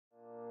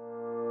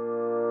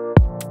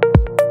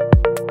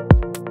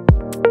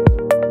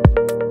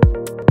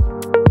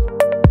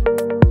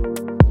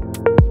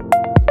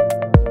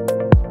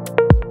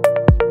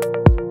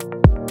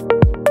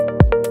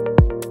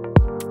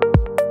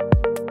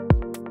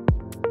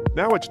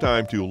Now it's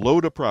time to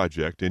load a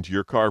project into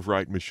your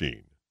CarveWright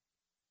machine.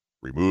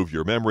 Remove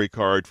your memory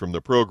card from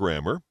the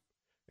programmer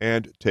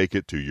and take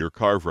it to your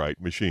CarveWright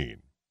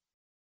machine.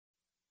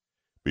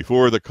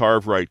 Before the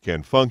CarveWright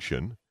can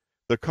function,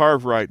 the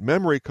CarveWright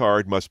memory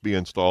card must be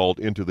installed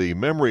into the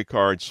memory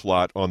card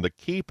slot on the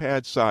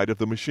keypad side of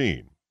the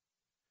machine.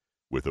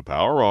 With the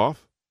power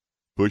off,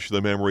 push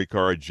the memory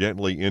card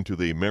gently into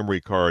the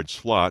memory card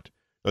slot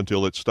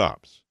until it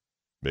stops,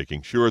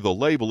 making sure the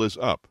label is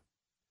up.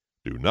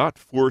 Do not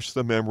force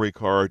the memory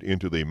card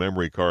into the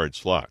memory card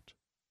slot.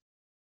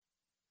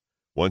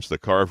 Once the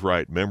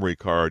CarveWright memory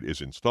card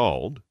is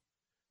installed,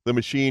 the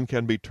machine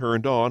can be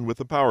turned on with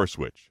the power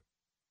switch.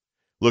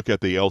 Look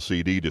at the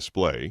LCD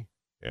display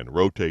and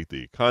rotate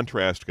the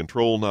contrast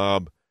control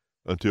knob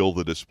until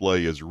the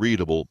display is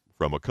readable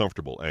from a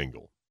comfortable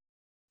angle.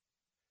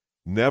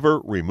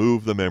 Never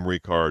remove the memory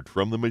card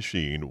from the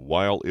machine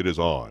while it is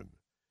on.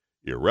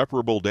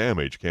 Irreparable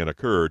damage can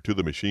occur to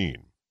the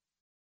machine.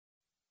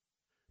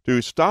 To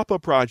stop a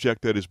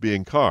project that is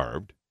being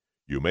carved,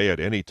 you may at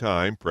any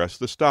time press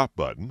the stop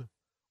button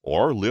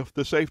or lift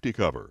the safety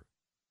cover.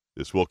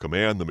 This will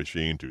command the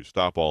machine to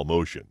stop all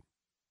motion.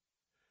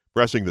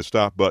 Pressing the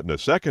stop button a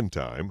second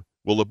time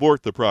will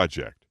abort the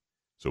project,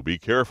 so be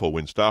careful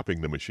when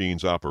stopping the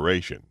machine's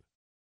operation.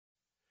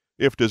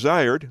 If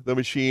desired, the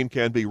machine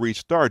can be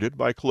restarted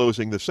by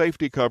closing the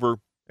safety cover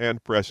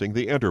and pressing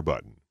the Enter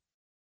button.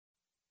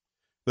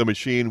 The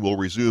machine will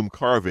resume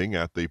carving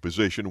at the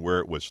position where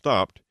it was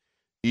stopped,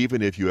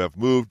 even if you have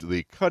moved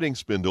the cutting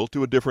spindle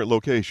to a different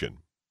location.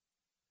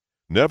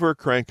 Never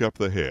crank up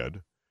the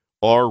head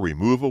or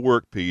remove a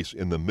workpiece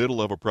in the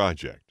middle of a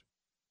project.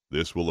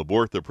 This will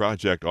abort the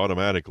project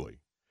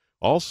automatically.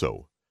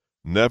 Also,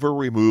 never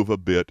remove a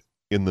bit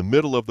in the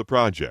middle of the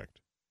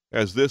project,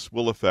 as this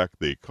will affect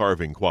the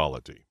carving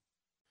quality.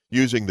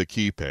 Using the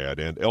keypad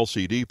and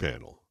LCD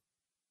panel.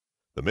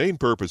 The main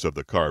purpose of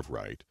the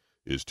CarveWright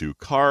is to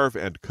carve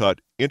and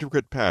cut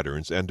intricate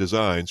patterns and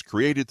designs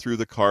created through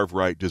the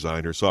CarveWright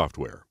Designer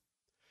software.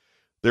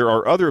 There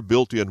are other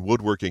built-in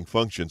woodworking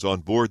functions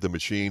on board the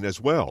machine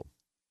as well.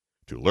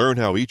 To learn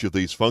how each of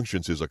these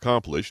functions is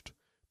accomplished,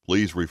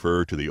 please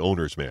refer to the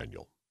owner's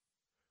manual.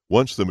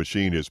 Once the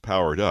machine is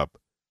powered up,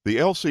 the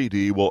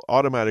LCD will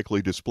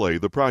automatically display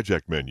the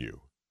project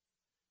menu.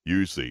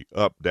 Use the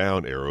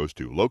up-down arrows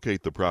to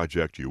locate the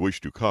project you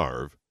wish to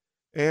carve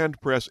and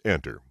press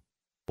Enter.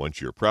 Once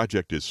your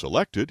project is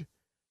selected,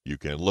 you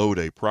can load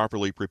a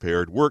properly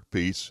prepared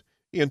workpiece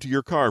into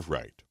your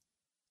CarveWright.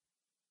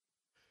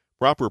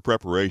 Proper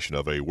preparation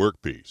of a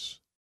workpiece.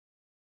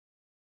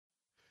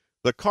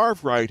 The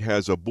CarveWright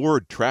has a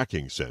board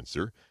tracking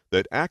sensor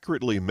that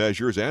accurately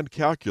measures and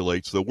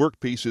calculates the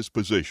workpiece's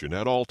position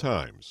at all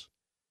times.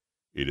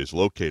 It is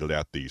located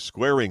at the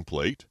squaring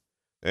plate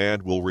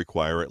and will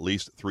require at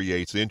least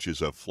 3/8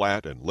 inches of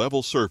flat and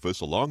level surface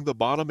along the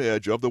bottom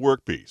edge of the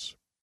workpiece.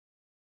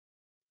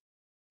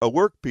 A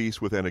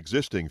workpiece with an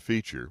existing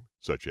feature,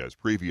 such as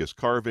previous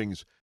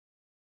carvings,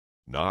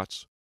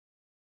 knots,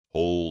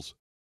 holes,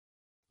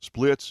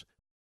 splits,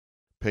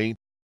 paint,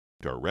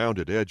 or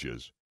rounded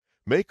edges,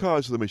 may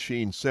cause the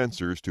machine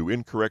sensors to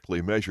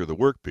incorrectly measure the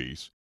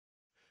workpiece.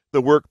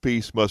 The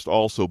workpiece must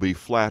also be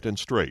flat and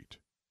straight.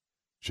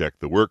 Check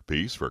the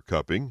workpiece for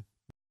cupping,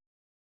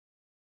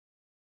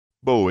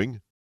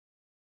 bowing,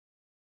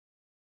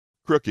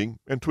 crooking,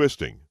 and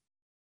twisting.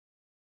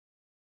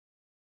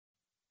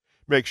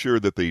 Make sure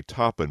that the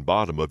top and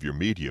bottom of your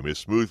medium is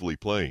smoothly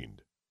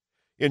planed.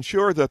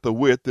 Ensure that the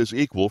width is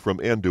equal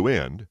from end to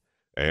end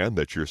and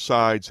that your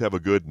sides have a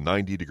good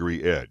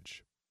 90-degree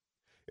edge.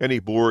 Any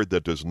board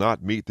that does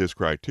not meet this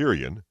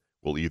criterion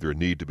will either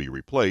need to be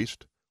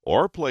replaced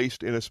or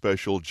placed in a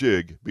special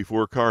jig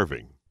before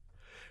carving.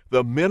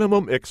 The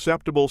minimum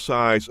acceptable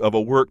size of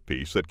a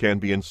workpiece that can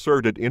be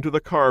inserted into the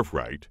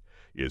CarveWright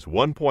is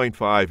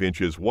 1.5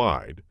 inches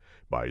wide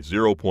by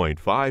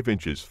 0.5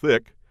 inches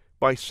thick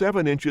by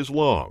 7 inches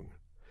long.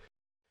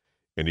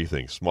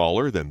 Anything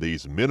smaller than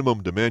these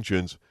minimum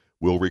dimensions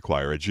will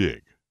require a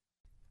jig.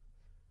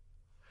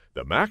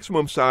 The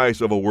maximum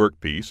size of a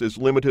workpiece is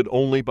limited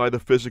only by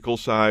the physical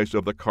size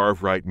of the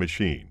CarveWright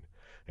machine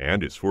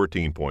and is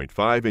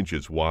 14.5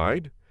 inches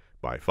wide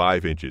by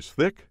 5 inches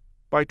thick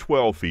by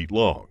 12 feet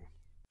long.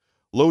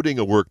 Loading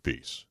a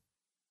workpiece.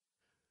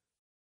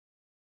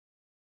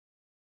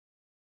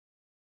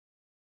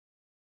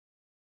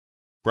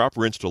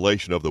 Proper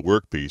installation of the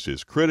workpiece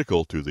is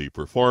critical to the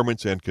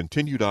performance and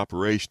continued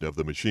operation of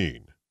the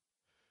machine.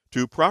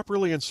 To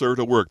properly insert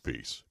a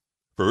workpiece,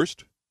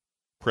 first,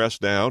 press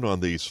down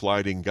on the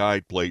sliding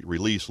guide plate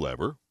release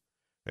lever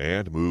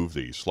and move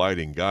the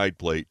sliding guide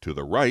plate to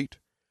the right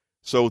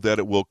so that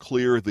it will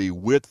clear the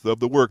width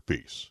of the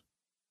workpiece.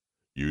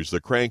 Use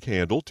the crank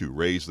handle to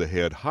raise the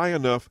head high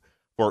enough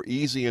for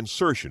easy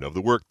insertion of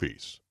the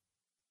workpiece.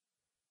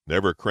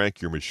 Never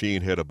crank your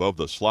machine head above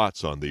the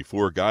slots on the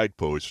 4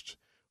 guideposts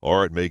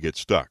or it may get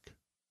stuck.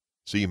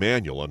 See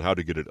manual on how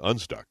to get it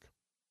unstuck.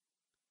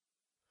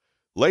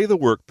 Lay the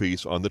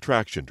workpiece on the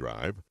traction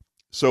drive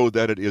so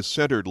that it is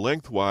centered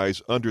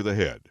lengthwise under the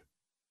head.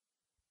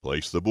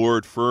 Place the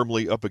board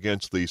firmly up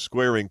against the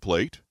squaring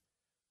plate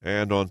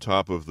and on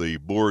top of the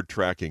board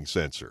tracking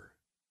sensor.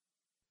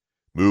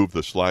 Move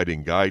the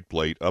sliding guide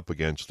plate up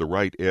against the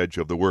right edge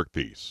of the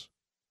workpiece.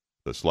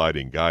 The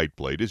sliding guide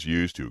plate is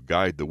used to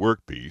guide the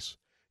workpiece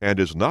and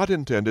is not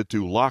intended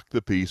to lock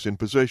the piece in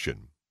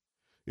position.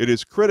 It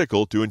is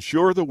critical to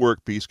ensure the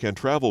workpiece can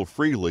travel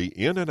freely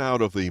in and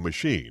out of the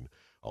machine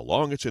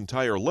along its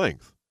entire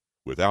length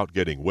without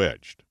getting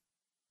wedged.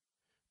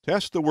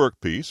 Test the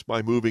workpiece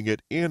by moving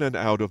it in and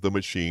out of the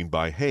machine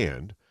by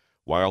hand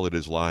while it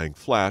is lying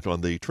flat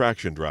on the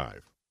traction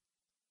drive.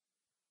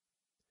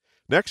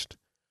 Next,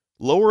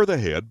 lower the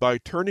head by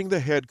turning the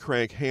head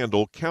crank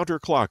handle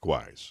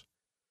counterclockwise.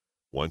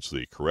 Once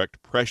the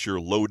correct pressure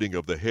loading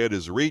of the head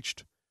is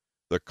reached,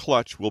 the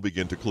clutch will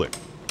begin to click.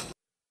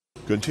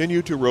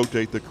 Continue to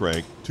rotate the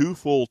crank 2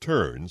 full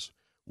turns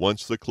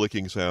once the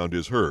clicking sound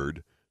is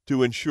heard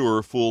to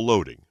ensure full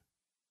loading.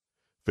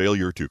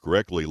 Failure to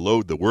correctly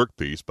load the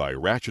workpiece by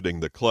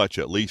ratcheting the clutch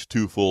at least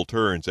 2 full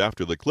turns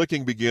after the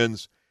clicking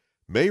begins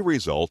may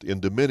result in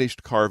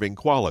diminished carving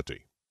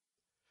quality.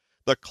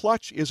 The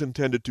clutch is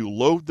intended to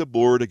load the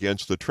board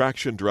against the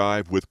traction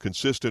drive with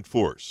consistent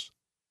force.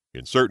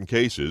 In certain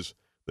cases,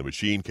 the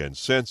machine can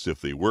sense if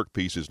the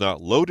workpiece is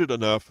not loaded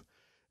enough,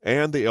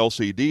 and the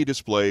LCD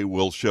display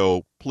will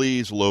show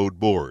 "Please load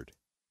board."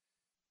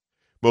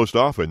 Most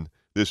often,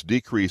 this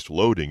decreased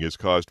loading is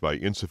caused by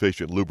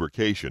insufficient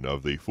lubrication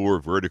of the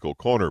 4 vertical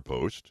corner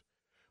posts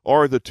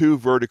or the 2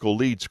 vertical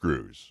lead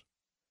screws.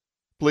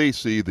 Please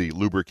see the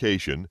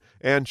lubrication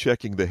and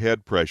checking the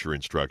head pressure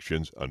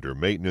instructions under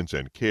Maintenance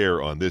and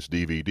Care on this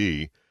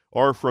DVD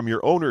or from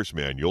your owner's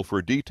manual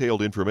for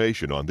detailed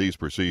information on these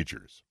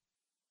procedures.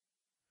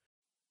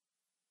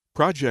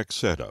 Project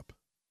Setup.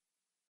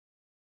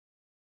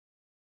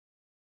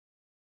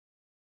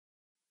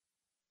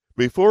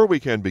 Before we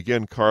can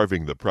begin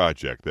carving the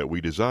project that we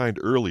designed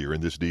earlier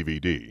in this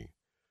DVD,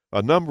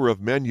 a number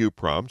of menu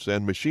prompts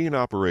and machine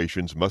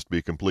operations must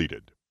be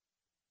completed.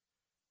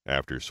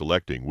 After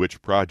selecting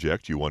which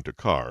project you want to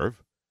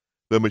carve,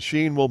 the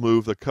machine will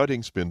move the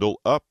cutting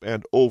spindle up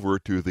and over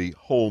to the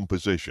home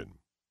position.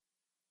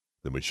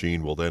 The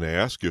machine will then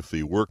ask if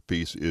the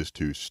workpiece is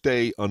to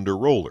stay under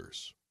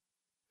rollers.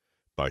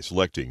 By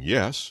selecting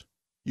yes,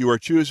 you are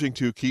choosing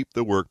to keep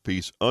the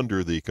workpiece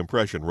under the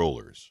compression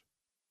rollers.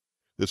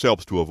 This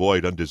helps to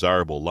avoid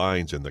undesirable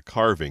lines in the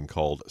carving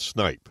called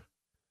snipe.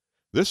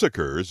 This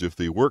occurs if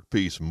the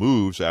workpiece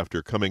moves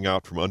after coming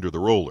out from under the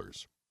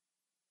rollers.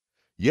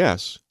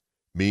 Yes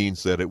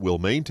means that it will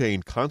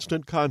maintain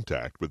constant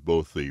contact with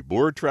both the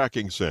board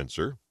tracking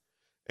sensor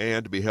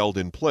and be held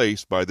in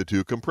place by the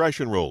 2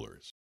 compression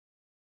rollers.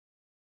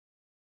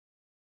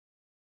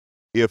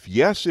 If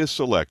yes is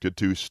selected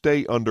to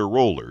stay under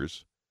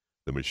rollers,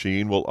 the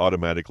machine will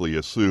automatically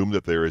assume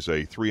that there is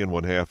a 3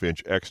 1/2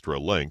 inch extra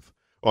length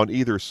on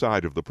either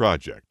side of the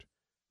project,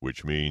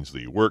 which means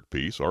the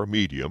workpiece or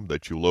medium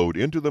that you load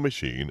into the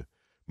machine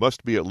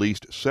must be at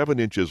least 7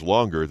 inches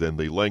longer than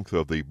the length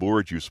of the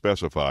board you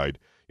specified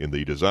in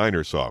the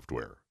designer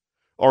software,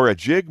 or a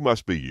jig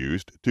must be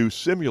used to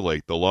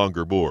simulate the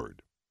longer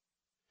board.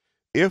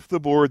 If the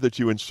board that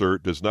you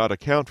insert does not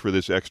account for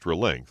this extra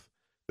length,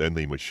 then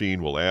the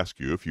machine will ask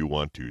you if you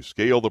want to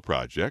scale the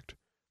project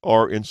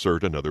or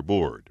insert another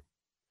board.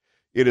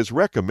 It is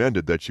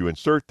recommended that you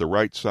insert the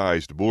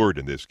right-sized board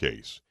in this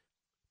case,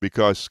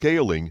 because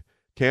scaling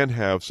can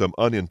have some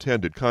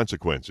unintended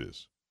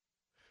consequences.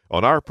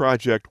 On our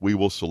project, we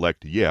will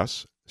select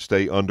yes,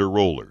 stay under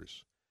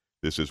rollers.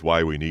 This is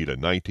why we need a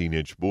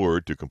 19-inch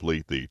board to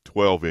complete the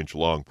 12-inch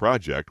long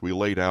project we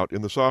laid out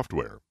in the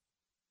software.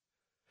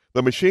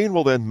 The machine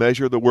will then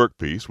measure the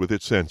workpiece with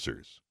its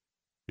sensors.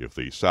 If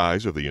the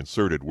size of the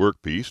inserted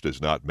workpiece does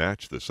not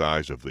match the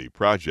size of the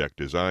project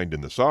designed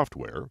in the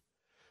software,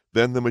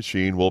 then the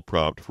machine will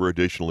prompt for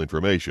additional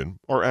information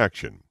or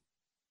action.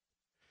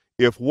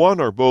 If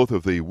one or both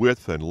of the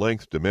width and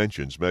length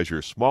dimensions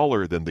measure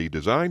smaller than the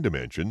design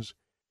dimensions,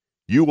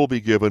 you will be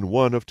given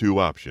one of 2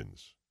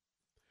 options.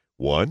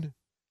 1.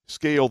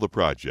 Scale the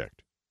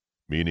project,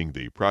 meaning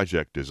the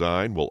project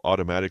design will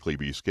automatically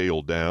be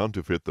scaled down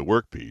to fit the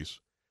workpiece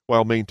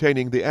while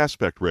maintaining the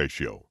aspect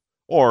ratio.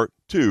 Or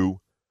 2.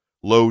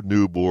 Load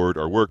new board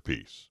or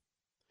workpiece.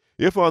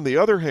 If, on the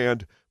other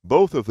hand,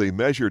 both of the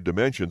measured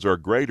dimensions are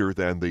greater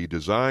than the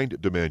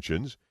designed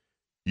dimensions,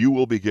 you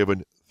will be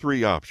given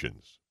 3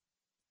 options.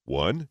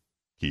 1.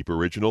 Keep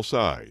original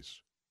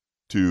size.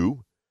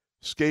 2.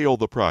 Scale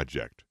the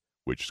project,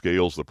 which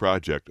scales the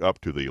project up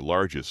to the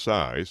largest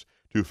size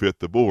to fit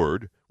the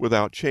board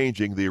without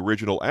changing the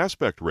original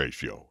aspect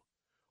ratio.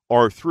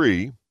 Or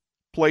 3.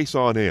 Place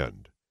on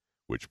end,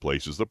 which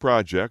places the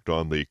project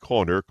on the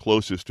corner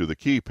closest to the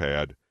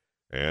keypad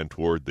and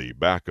toward the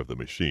back of the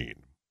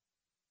machine.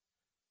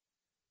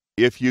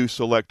 If you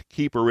select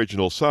Keep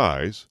Original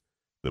Size,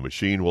 the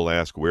machine will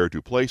ask where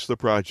to place the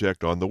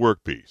project on the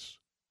workpiece.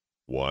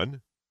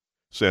 1.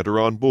 Center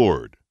on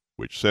board,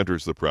 which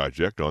centers the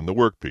project on the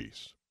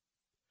workpiece.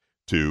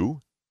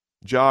 2.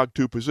 Jog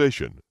to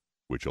position,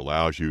 which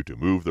allows you to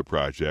move the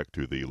project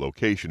to the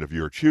location of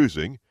your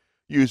choosing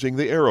using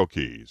the arrow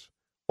keys,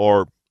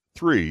 or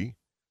 3.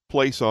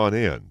 Place on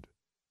end,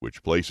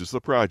 which places the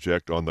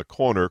project on the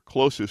corner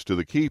closest to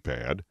the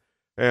keypad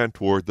and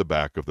toward the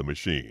back of the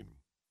machine.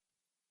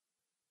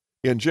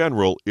 In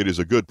general, it is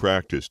a good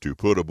practice to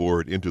put a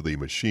board into the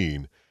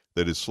machine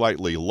that is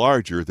slightly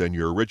larger than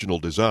your original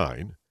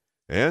design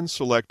and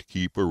select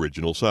Keep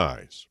Original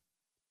Size.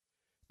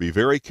 Be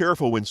very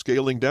careful when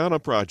scaling down a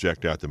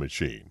project at the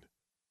machine.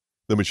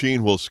 The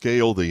machine will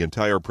scale the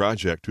entire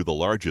project to the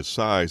largest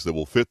size that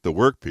will fit the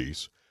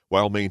workpiece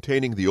while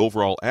maintaining the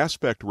overall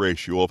aspect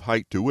ratio of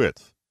height to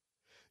width.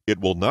 It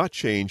will not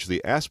change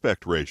the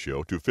aspect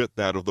ratio to fit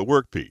that of the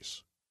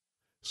workpiece.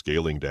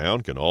 Scaling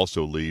down can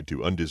also lead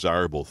to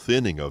undesirable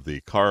thinning of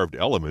the carved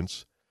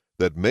elements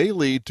that may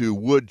lead to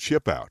wood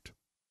chip out.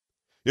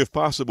 If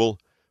possible,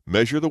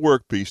 measure the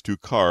workpiece to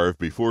carve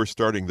before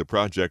starting the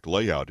project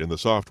layout in the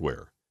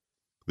software.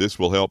 This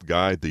will help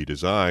guide the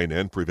design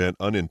and prevent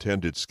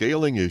unintended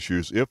scaling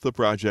issues if the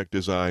project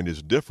design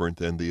is different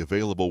than the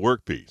available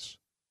workpiece.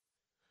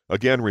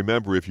 Again,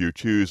 remember, if you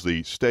choose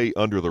the Stay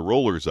Under the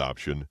Rollers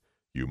option,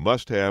 you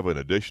must have an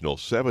additional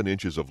 7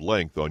 inches of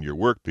length on your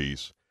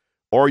workpiece,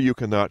 or you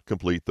cannot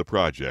complete the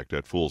project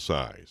at full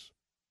size.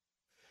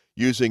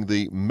 Using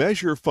the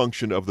Measure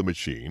function of the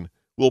machine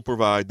will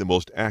provide the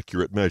most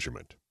accurate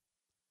measurement.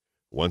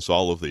 Once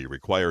all of the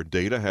required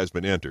data has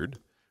been entered,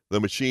 the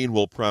machine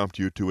will prompt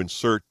you to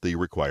insert the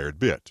required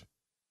bit.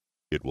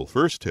 It will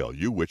first tell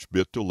you which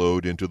bit to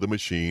load into the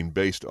machine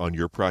based on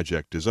your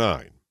project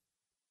design.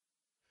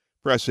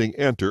 Pressing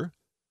Enter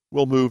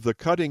will move the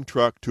cutting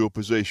truck to a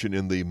position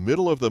in the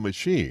middle of the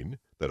machine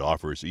that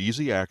offers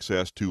easy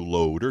access to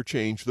load or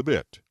change the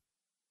bit.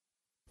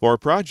 For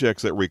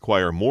projects that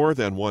require more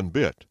than one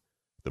bit,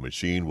 the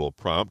machine will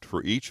prompt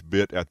for each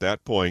bit at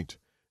that point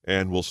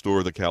and will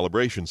store the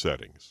calibration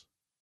settings.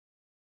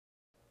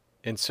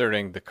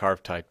 Inserting the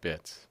CarveWright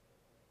bits.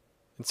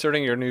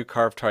 Inserting your new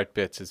CarveWright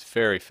bits is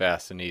very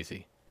fast and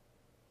easy.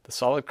 The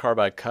solid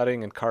carbide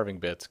cutting and carving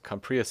bits come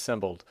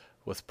pre-assembled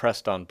with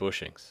pressed-on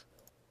bushings.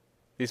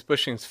 These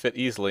bushings fit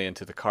easily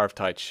into the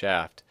CarveWright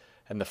shaft,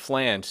 and the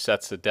flange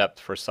sets the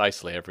depth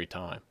precisely every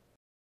time.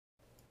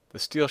 The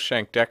steel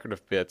shank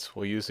decorative bits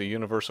will use a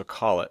universal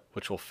collet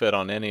which will fit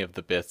on any of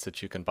the bits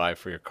that you can buy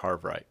for your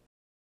CarveWright.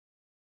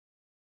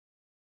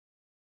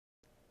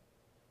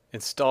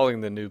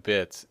 Installing the new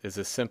bits is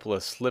as simple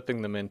as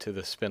slipping them into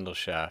the spindle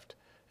shaft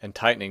and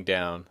tightening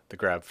down the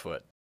grab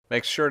foot.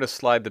 Make sure to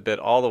slide the bit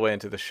all the way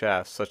into the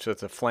shaft such that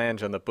the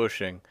flange on the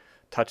bushing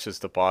touches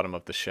the bottom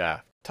of the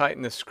shaft.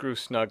 Tighten the screw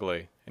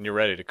snugly and you're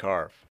ready to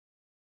carve.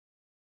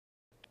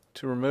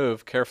 To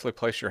remove, carefully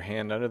place your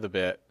hand under the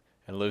bit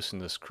and loosen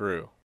the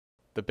screw.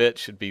 The bit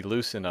should be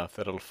loose enough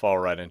that it will fall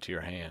right into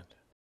your hand.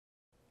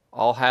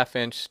 All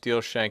half-inch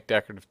steel shank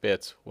decorative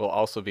bits will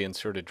also be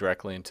inserted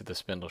directly into the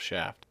spindle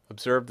shaft.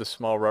 Observe the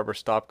small rubber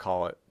stop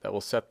collet that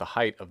will set the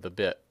height of the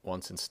bit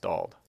once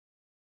installed.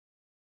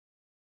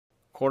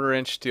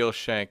 1/4-inch steel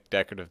shank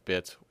decorative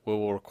bits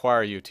will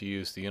require you to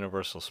use the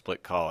universal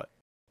split collet.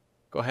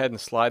 Go ahead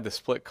and slide the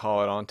split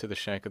collet onto the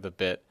shank of the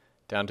bit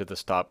down to the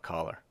stop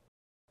collar.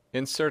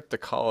 Insert the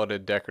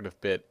colleted decorative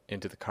bit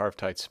into the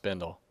CarveWright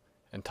spindle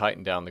and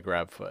tighten down the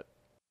grab foot.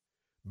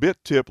 Bit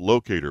tip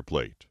locator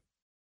plate.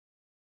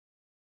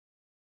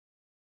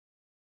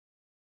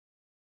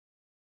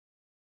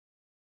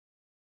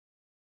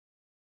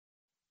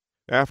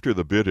 After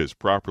the bit is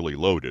properly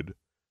loaded,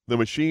 the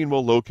machine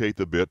will locate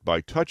the bit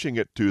by touching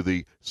it to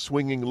the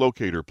swinging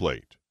locator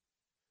plate.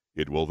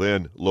 It will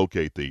then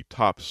locate the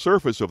top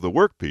surface of the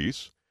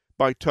workpiece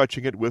by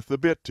touching it with the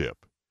bit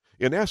tip,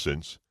 in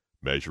essence,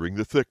 measuring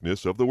the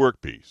thickness of the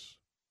workpiece.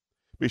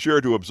 Be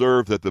sure to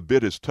observe that the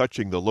bit is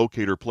touching the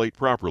locator plate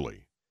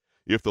properly.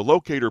 If the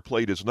locator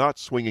plate is not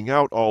swinging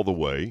out all the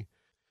way,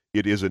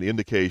 it is an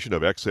indication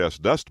of excess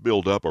dust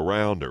buildup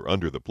around or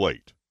under the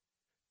plate.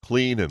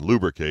 Clean and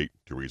lubricate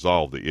to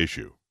resolve the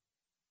issue.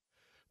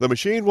 The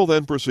machine will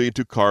then proceed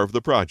to carve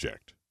the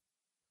project.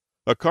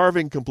 A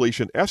carving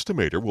completion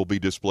estimator will be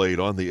displayed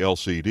on the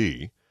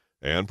LCD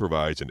and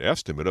provides an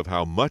estimate of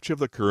how much of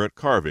the current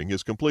carving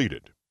is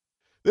completed.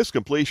 This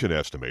completion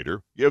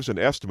estimator gives an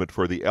estimate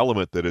for the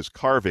element that is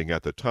carving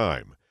at the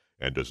time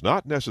and does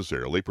not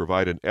necessarily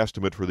provide an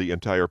estimate for the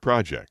entire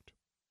project.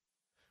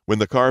 When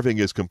the carving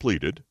is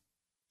completed,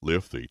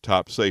 lift the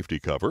top safety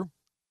cover,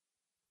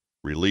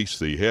 release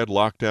the head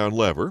lockdown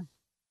lever,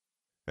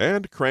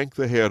 and crank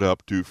the head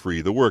up to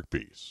free the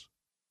workpiece.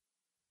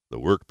 The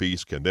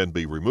workpiece can then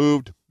be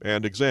removed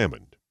and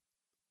examined.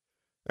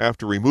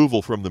 After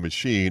removal from the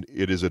machine,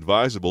 it is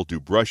advisable to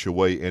brush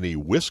away any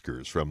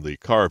whiskers from the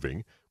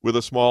carving with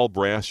a small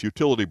brass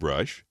utility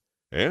brush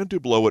and to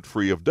blow it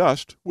free of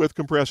dust with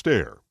compressed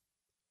air.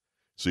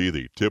 See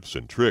the tips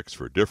and tricks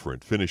for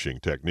different finishing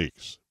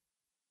techniques.